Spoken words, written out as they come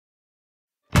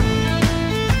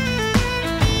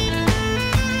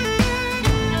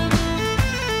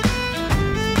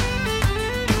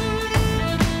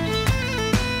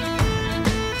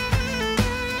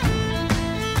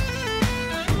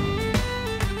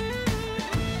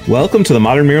Welcome to the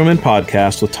Modern Marrowmen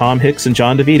podcast with Tom Hicks and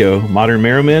John DeVito. Modern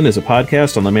Marrowmen is a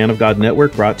podcast on the Man of God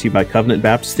Network brought to you by Covenant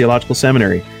Baptist Theological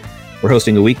Seminary. We're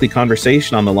hosting a weekly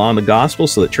conversation on the law and the gospel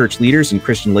so that church leaders and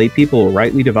Christian lay people will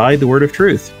rightly divide the word of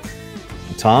truth.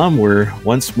 Tom, we're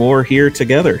once more here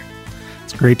together.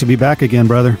 It's great to be back again,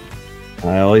 brother.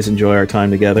 I always enjoy our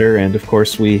time together, and of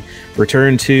course we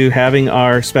return to having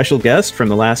our special guest from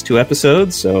the last two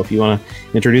episodes, so if you want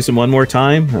to introduce him one more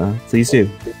time, please do.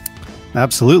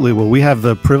 Absolutely. Well, we have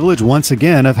the privilege once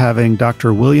again of having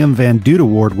Dr. William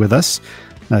Vandoodewaard with us.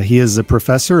 He is a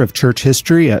professor of church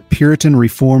history at Puritan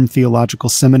Reformed Theological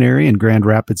Seminary in Grand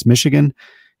Rapids, Michigan.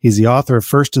 He's the author of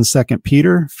 1st and 2nd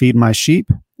Peter, Feed My Sheep,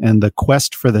 and The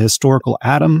Quest for the Historical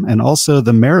Adam, and also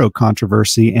the Marrow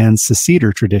controversy and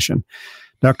seceder tradition.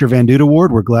 Dr.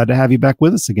 Vandoodewaard, we're glad to have you back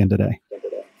with us again today.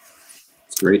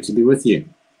 It's great to be with you.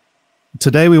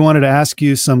 Today, we wanted to ask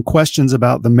you some questions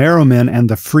about the Marrowmen and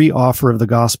the free offer of the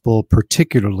gospel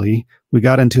particularly. We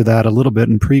got into that a little bit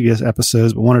in previous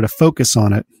episodes, but wanted to focus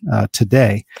on it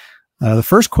today. The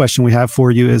first question we have for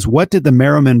you is, what did the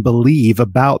Marrowmen believe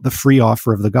about the free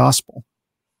offer of the gospel?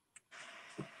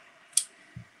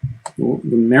 Well,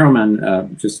 the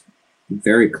Marrowmen just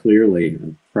very clearly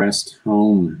pressed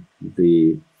home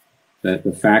the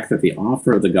fact that the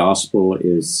offer of the gospel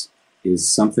is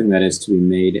something that is to be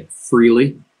made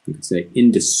freely, you could say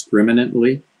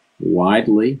indiscriminately,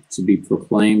 widely, to be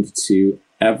proclaimed to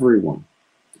everyone.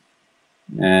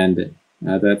 And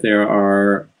that there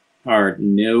are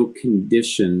no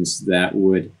conditions that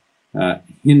would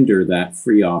hinder that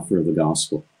free offer of the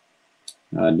gospel.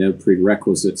 No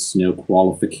prerequisites, no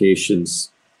qualifications,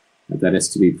 that is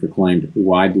to be proclaimed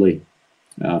widely,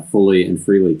 fully and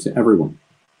freely to everyone.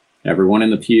 Everyone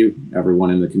in the pew,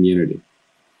 everyone in the community.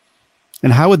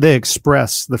 And how would they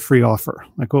express the free offer?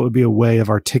 Like, what would be a way of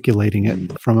articulating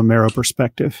it from a Marrow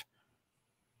perspective?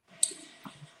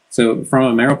 So from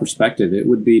a Marrow perspective, it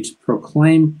would be to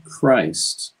proclaim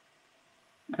Christ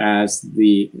as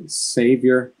the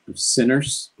Savior of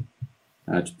sinners,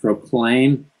 to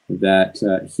proclaim that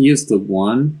he is the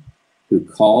one who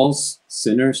calls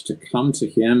sinners to come to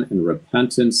him in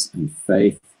repentance and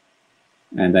faith,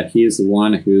 and that he is the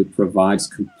one who provides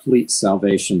complete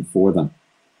salvation for them.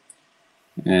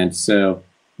 And so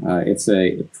it's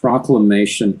a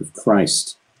proclamation of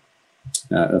Christ,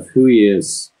 of who he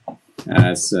is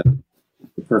as the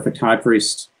perfect high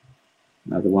priest,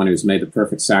 the one who's made the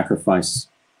perfect sacrifice,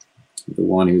 the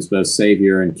one who's both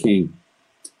Savior and King,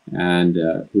 and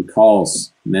who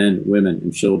calls men, women,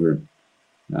 and children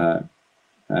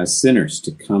as sinners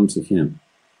to come to him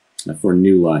for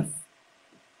new life.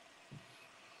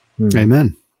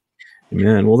 Amen.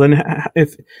 Amen. Well, then,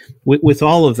 if with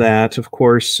all of that, of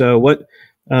course, what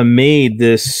made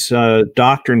this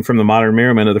doctrine from the modern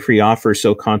Marrowmen of the free offer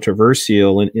so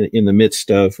controversial in the midst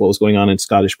of what was going on in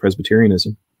Scottish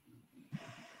Presbyterianism?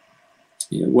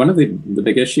 Yeah, one of the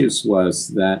big issues was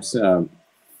that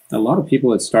a lot of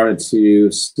people had started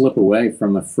to slip away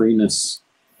from the freeness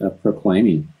of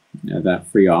proclaiming that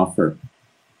free offer.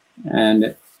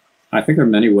 And I think there are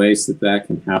many ways that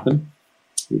can happen.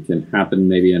 It can happen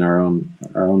maybe in our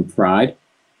own pride,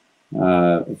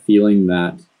 feeling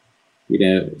that,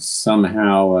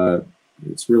 somehow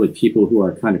it's really people who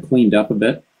are kind of cleaned up a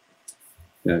bit,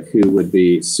 who would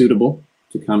be suitable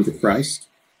to come to Christ.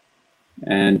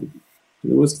 And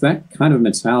there was that kind of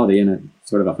mentality in a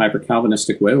sort of a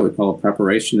hyper-Calvinistic way, what we call a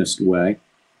preparationist way,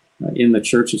 in the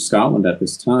Church of Scotland at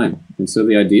this time. And so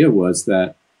the idea was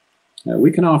that we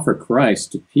can offer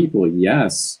Christ to people,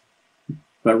 yes,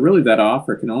 but really that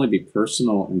offer can only be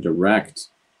personal and direct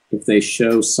if they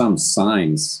show some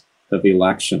signs of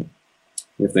election.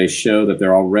 If they show that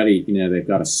they're already, they've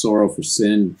got a sorrow for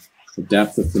sin, a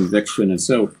depth of conviction. And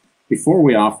so before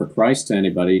we offer Christ to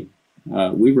anybody,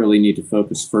 we really need to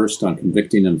focus first on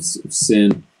convicting them of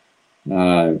sin,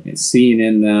 and seeing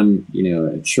in them,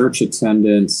 a church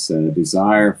attendance, a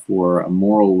desire for a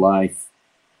moral life,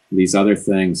 these other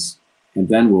things, and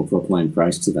then we'll proclaim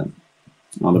Christ to them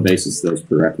on the basis of those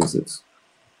prerequisites.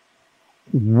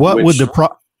 Go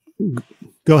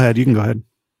ahead. You can go ahead.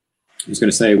 I was going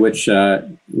to say, which at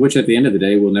the end of the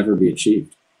day will never be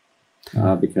achieved,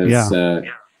 because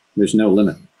there's no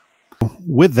limit.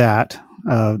 With that,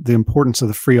 the importance of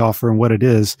the free offer and what it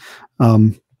is,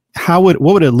 what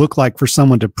would it look like for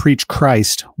someone to preach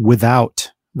Christ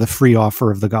without the free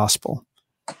offer of the gospel?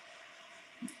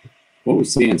 What we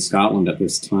see in Scotland at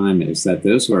this time is that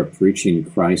those who are preaching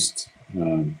Christ,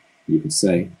 you could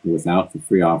say, without the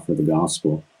free offer of the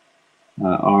gospel,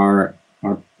 are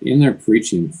in their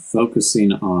preaching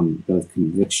focusing on both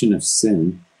conviction of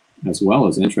sin, as well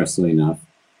as, interestingly enough,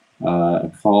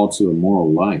 a call to a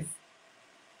moral life.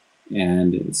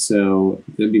 And so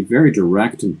they'd be very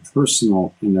direct and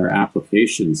personal in their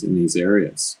applications in these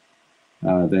areas.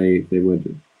 They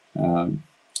would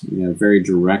very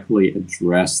directly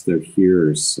address their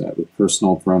hearers with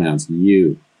personal pronouns.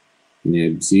 You.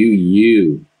 Do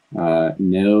you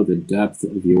know the depth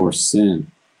of your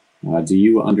sin? Do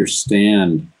you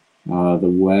understand the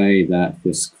way that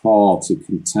this call to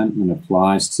contentment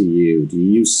applies to you? Do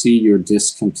you see your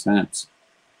discontent?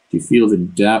 Do you feel the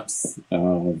depth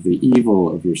of the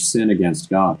evil of your sin against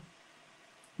God?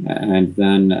 And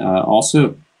then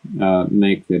also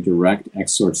make the direct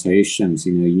exhortations.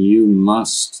 You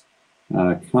must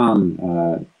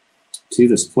come to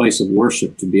this place of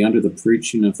worship to be under the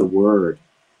preaching of the word.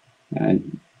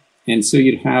 And so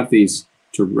you'd have these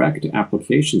direct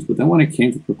applications. But then when it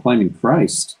came to proclaiming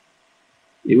Christ,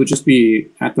 it would just be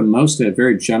at the most a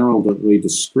very generally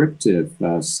descriptive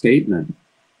statement.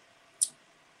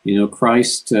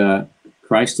 Christ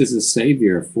is a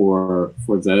savior for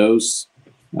those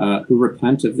who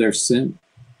repent of their sin,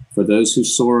 for those who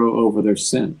sorrow over their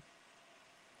sin.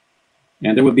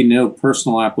 And there would be no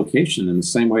personal application in the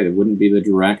same way. There wouldn't be the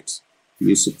direct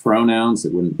use of pronouns.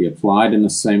 It wouldn't be applied in the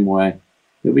same way.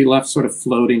 It would be left sort of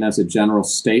floating as a general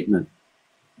statement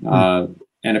and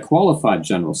a qualified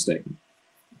general statement.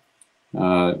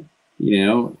 If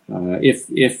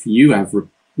you have,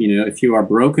 if you are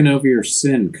broken over your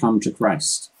sin, come to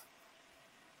Christ.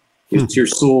 Is your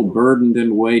soul burdened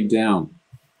and weighed down?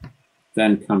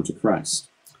 Then come to Christ.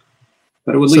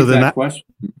 But it would leave that question.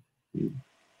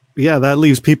 Yeah, that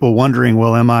leaves people wondering,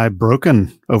 well, am I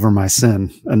broken over my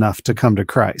sin enough to come to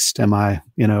Christ? Am I,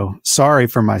 sorry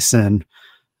for my sin?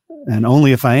 And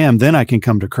only if I am, then I can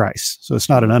come to Christ. So it's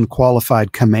not an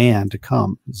unqualified command to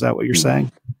come. Is that what you're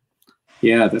saying?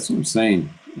 Yeah, that's what I'm saying.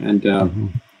 And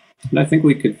I think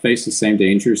we could face the same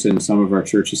dangers in some of our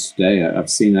churches today. I've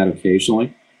seen that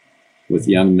occasionally with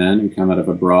young men who come out of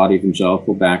a broad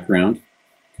evangelical background,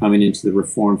 coming into the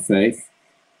Reformed faith,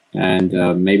 and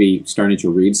maybe starting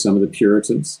to read some of the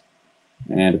Puritans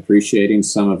and appreciating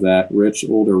some of that rich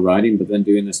older writing, but then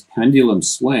doing this pendulum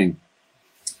swing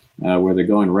where they're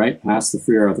going right past the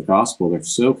free hour of the gospel. They're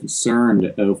so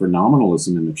concerned over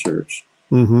nominalism in the church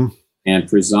and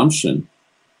presumption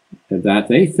that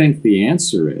they think the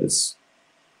answer is,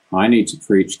 I need to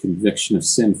preach conviction of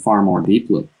sin far more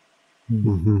deeply.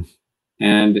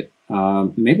 And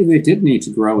maybe they did need to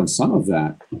grow in some of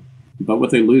that. But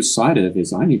what they lose sight of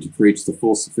is, I need to preach the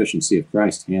full sufficiency of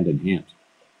Christ hand in hand.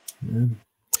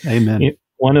 Amen.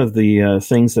 One of the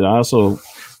things that I also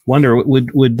wonder,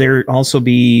 would there also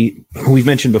be, we've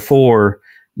mentioned before,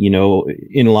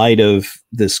 in light of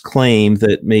this claim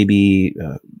that maybe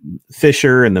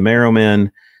Fisher and the Marrow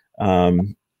men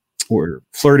were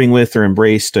flirting with or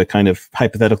embraced a kind of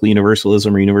hypothetical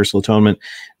universalism or universal atonement,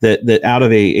 that out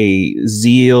of a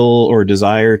zeal or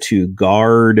desire to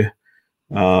guard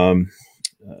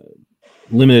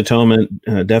limited atonement,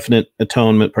 definite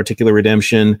atonement, particular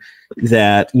redemption,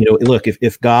 that, look,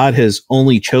 if God has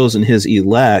only chosen his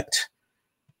elect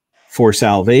for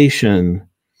salvation,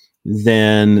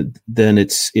 then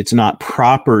it's not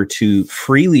proper to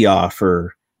freely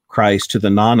offer Christ to the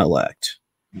non-elect.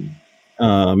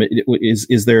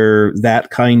 Is there that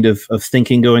kind of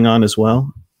thinking going on as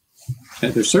well?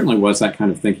 There certainly was that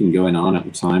kind of thinking going on at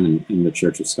the time in the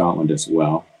Church of Scotland as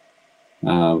well.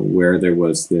 Where there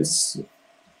was this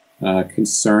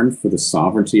concern for the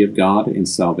sovereignty of God in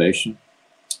salvation,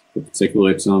 the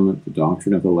particular atonement, the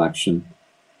doctrine of election,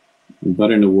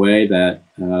 but in a way that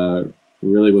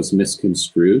really was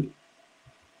misconstrued.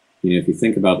 If you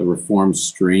think about the Reformed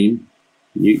stream,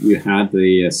 you had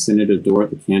the Synod of Dort,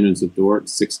 the Canons of Dort,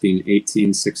 1618,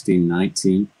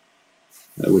 1619,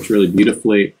 which really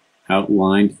beautifully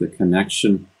outlined the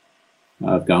connection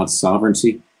of God's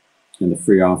sovereignty and the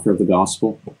free offer of the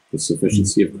gospel, the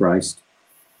sufficiency of Christ.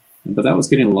 But that was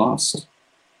getting lost.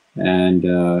 And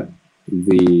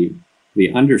the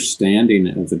understanding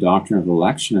of the doctrine of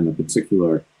election and the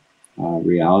particular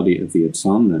reality of the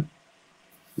atonement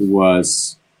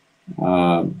was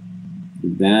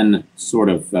then sort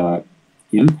of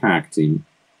impacting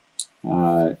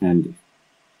and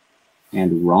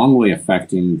wrongly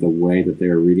affecting the way that they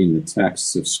were reading the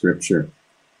texts of Scripture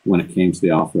when it came to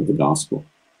the offer of the gospel.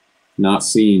 Not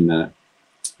seeing that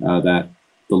the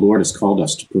Lord has called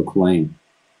us to proclaim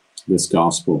this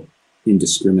gospel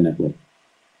indiscriminately.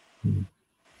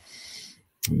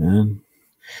 Amen.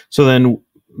 So then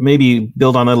maybe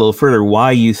build on that a little further,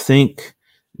 why you think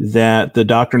that the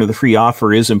doctrine of the free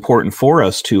offer is important for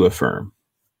us to affirm.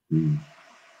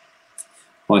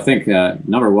 Well, I think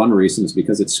number one reason is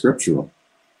because it's scriptural.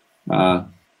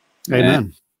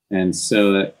 Amen. And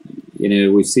so,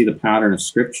 we see the pattern of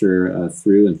Scripture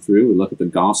through and through. We look at the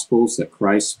Gospels, at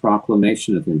Christ's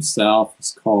proclamation of himself,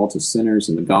 his call to sinners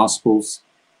in the Gospels.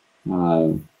 We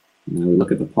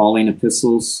look at the Pauline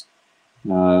epistles.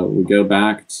 We go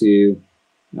back to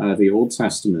the Old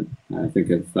Testament. I think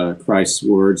of Christ's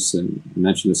words, and I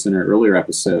mentioned this in our earlier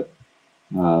episode,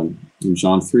 in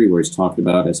John 3, where he's talked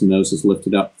about as Moses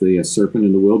lifted up the serpent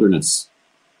in the wilderness,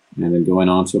 and then going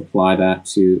on to apply that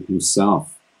to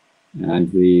himself,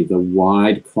 and the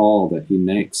wide call that he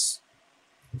makes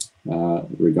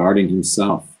regarding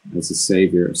himself as the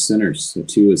Savior of sinners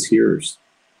to his hearers.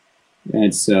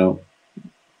 And so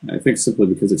I think simply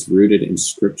because it's rooted in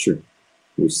Scripture,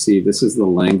 we see this is the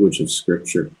language of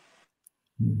Scripture.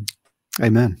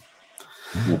 Amen.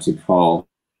 That's a call.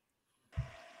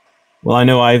 Well, I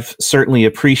know I've certainly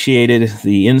appreciated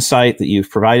the insight that you've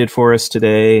provided for us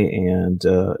today, and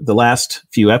the last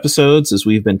few episodes as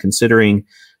we've been considering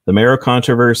the Marrow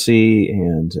controversy,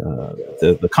 and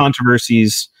the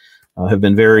controversies have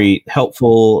been very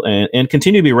helpful and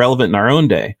continue to be relevant in our own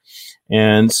day.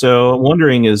 And so I'm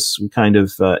wondering, as we kind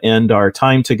of end our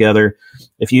time together,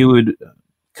 if you would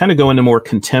kind of go into more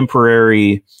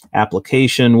contemporary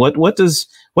application. What does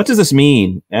this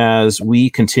mean as we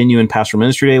continue in pastoral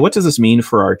ministry today? What does this mean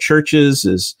for our churches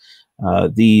as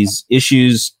these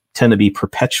issues tend to be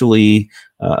perpetually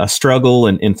a struggle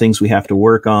and things we have to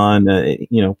work on?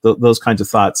 Those kinds of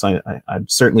thoughts I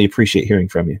certainly appreciate hearing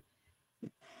from you.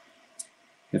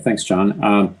 Yeah, thanks,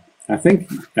 John. I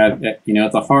think at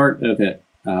the heart of it,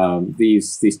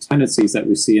 these tendencies that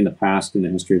we see in the past in the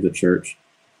history of the church,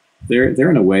 they're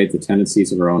in a way the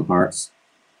tendencies of our own hearts.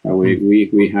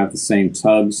 We have the same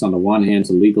tugs on the one hand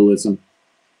to legalism,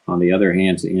 on the other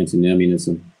hand to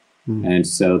antinomianism, and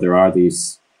so there are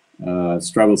these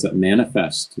struggles that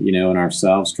manifest, in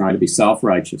ourselves trying to be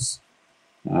self-righteous,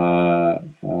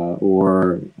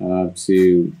 or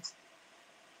to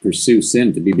pursue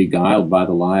sin, to be beguiled by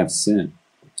the lie of sin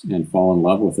and fall in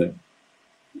love with it.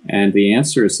 And the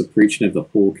answer is the preaching of the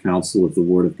whole counsel of the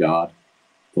Word of God,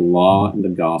 the law and the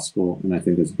gospel. And I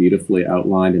think that's beautifully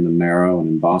outlined in the Marrow and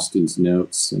in Boston's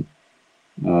notes and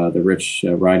the rich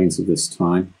writings of this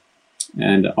time.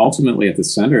 And ultimately at the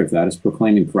center of that is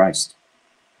proclaiming Christ.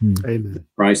 Amen.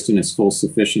 Christ in his full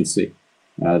sufficiency.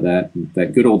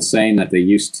 That good old saying that they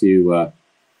used to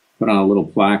put on a little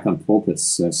plaque on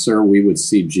pulpits, "Sir, we would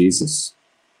see Jesus."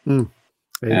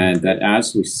 And that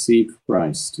as we see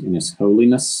Christ in his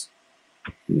holiness,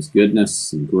 in his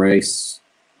goodness and grace,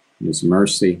 in his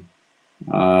mercy,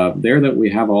 there that we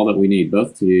have all that we need,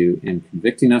 both in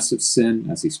convicting us of sin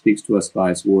as he speaks to us by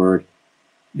his word,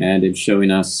 and in showing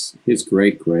us his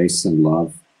great grace and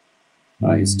love,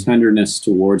 his tenderness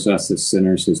towards us as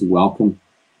sinners, his welcome,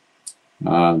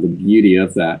 the beauty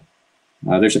of that.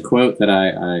 There's a quote that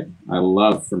I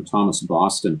love from Thomas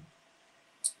Boston,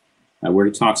 where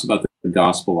he talks about the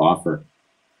gospel offer.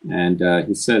 And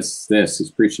he says this, he's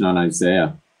preaching on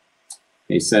Isaiah.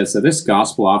 He says, this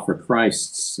gospel offer,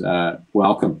 Christ's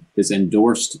welcome, is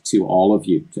endorsed to all of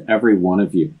you, to every one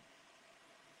of you.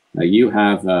 You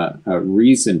have a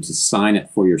reason to sign it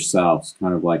for yourselves,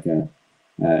 kind of like a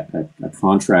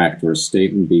contract or a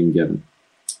statement being given.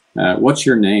 What's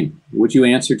your name? Would you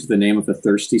answer to the name of a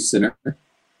thirsty sinner?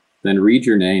 Then read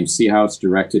your name, see how it's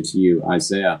directed to you.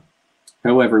 Isaiah.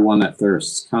 Ho, everyone that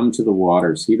thirsts, come to the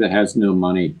waters. He that has no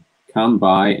money, come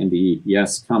buy and eat.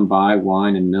 Yes, come buy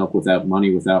wine and milk without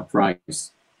money, without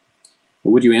price.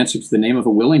 Or would you answer to the name of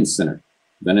a willing sinner?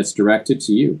 Then it's directed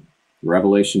to you.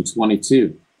 Revelation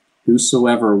 22.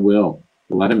 Whosoever will,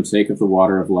 let him take of the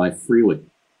water of life freely.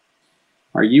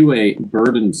 Are you a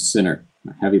burdened sinner?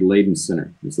 A heavy laden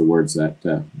sinner is the words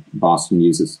that Boston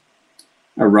uses.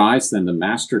 Arise then, the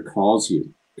master calls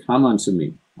you. Come unto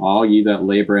me, all ye that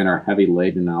labor and are heavy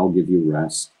laden, and I will give you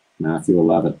rest. Matthew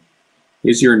 11.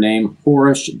 Is your name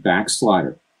whorish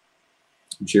backslider?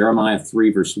 Jeremiah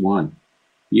 3 verse 1.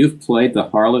 You've played the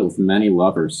harlot with many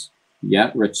lovers,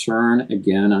 yet return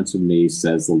again unto me,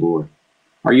 says the Lord.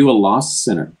 Are you a lost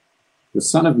sinner? The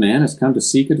Son of Man has come to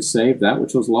seek and to save that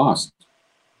which was lost.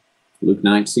 Luke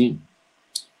 19.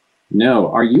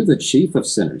 No, are you the chief of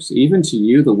sinners? Even to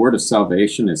you the word of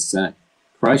salvation is sent.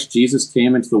 Christ Jesus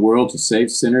came into the world to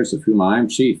save sinners, of whom I am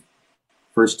chief.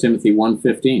 1 Timothy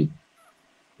 1:15.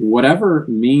 Whatever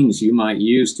means you might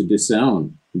use to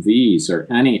disown these or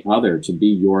any other to be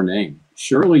your name,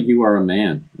 surely you are a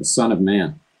man, a son of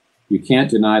man. You can't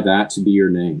deny that to be your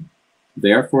name.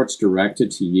 Therefore it's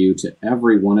directed to you, to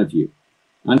every one of you.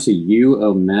 Unto you,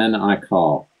 O men, I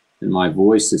call, and my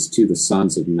voice is to the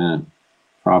sons of men.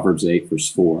 Proverbs 8 verse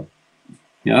 4.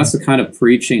 That's the kind of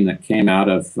preaching that came out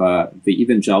of the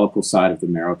evangelical side of the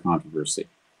Marrow controversy.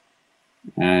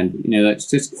 And, that's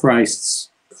just Christ's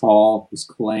call, his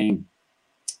claim,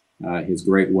 his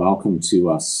great welcome to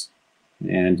us.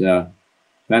 And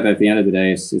that, at the end of the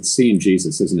day, it's seeing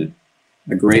Jesus, isn't it?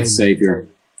 A great Amen. Savior,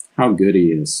 how good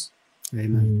he is.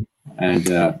 Amen.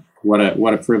 And what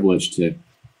a privilege to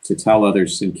tell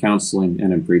others in counseling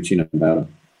and in preaching about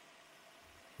him.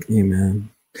 Amen.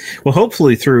 Well,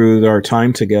 hopefully through our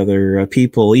time together,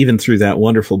 people, even through that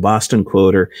wonderful Boston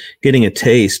quote, are getting a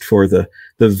taste for the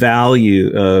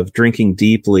value of drinking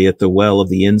deeply at the well of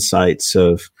the insights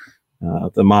of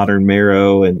the modern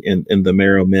Marrow and the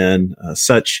Marrow men.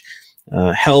 Such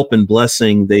help and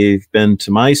blessing they've been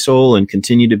to my soul and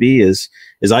continue to be as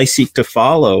I seek to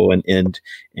follow and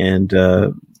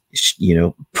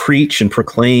preach and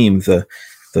proclaim the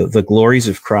glories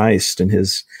of Christ and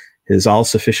his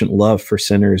all-sufficient love for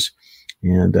sinners.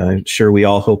 And I'm sure we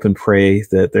all hope and pray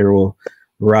that there will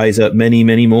rise up many,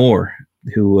 many more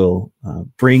who will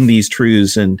bring these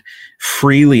truths and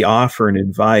freely offer and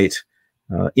invite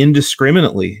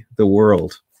indiscriminately the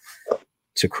world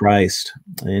to Christ,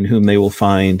 in whom they will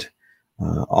find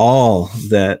all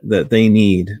that they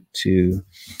need to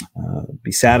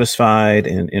be satisfied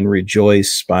and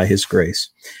rejoice by his grace.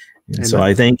 And so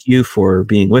I thank you for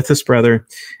being with us, brother,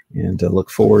 and look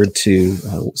forward to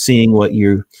seeing what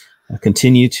you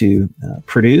continue to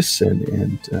produce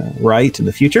and write in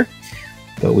the future.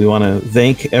 But we want to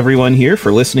thank everyone here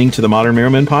for listening to the Modern Marrow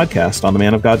Men podcast on the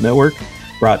Man of God Network,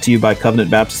 brought to you by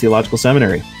Covenant Baptist Theological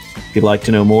Seminary. If you'd like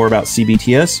to know more about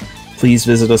CBTS, please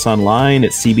visit us online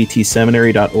at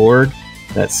cbtseminary.org.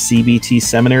 That's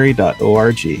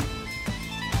cbtseminary.org.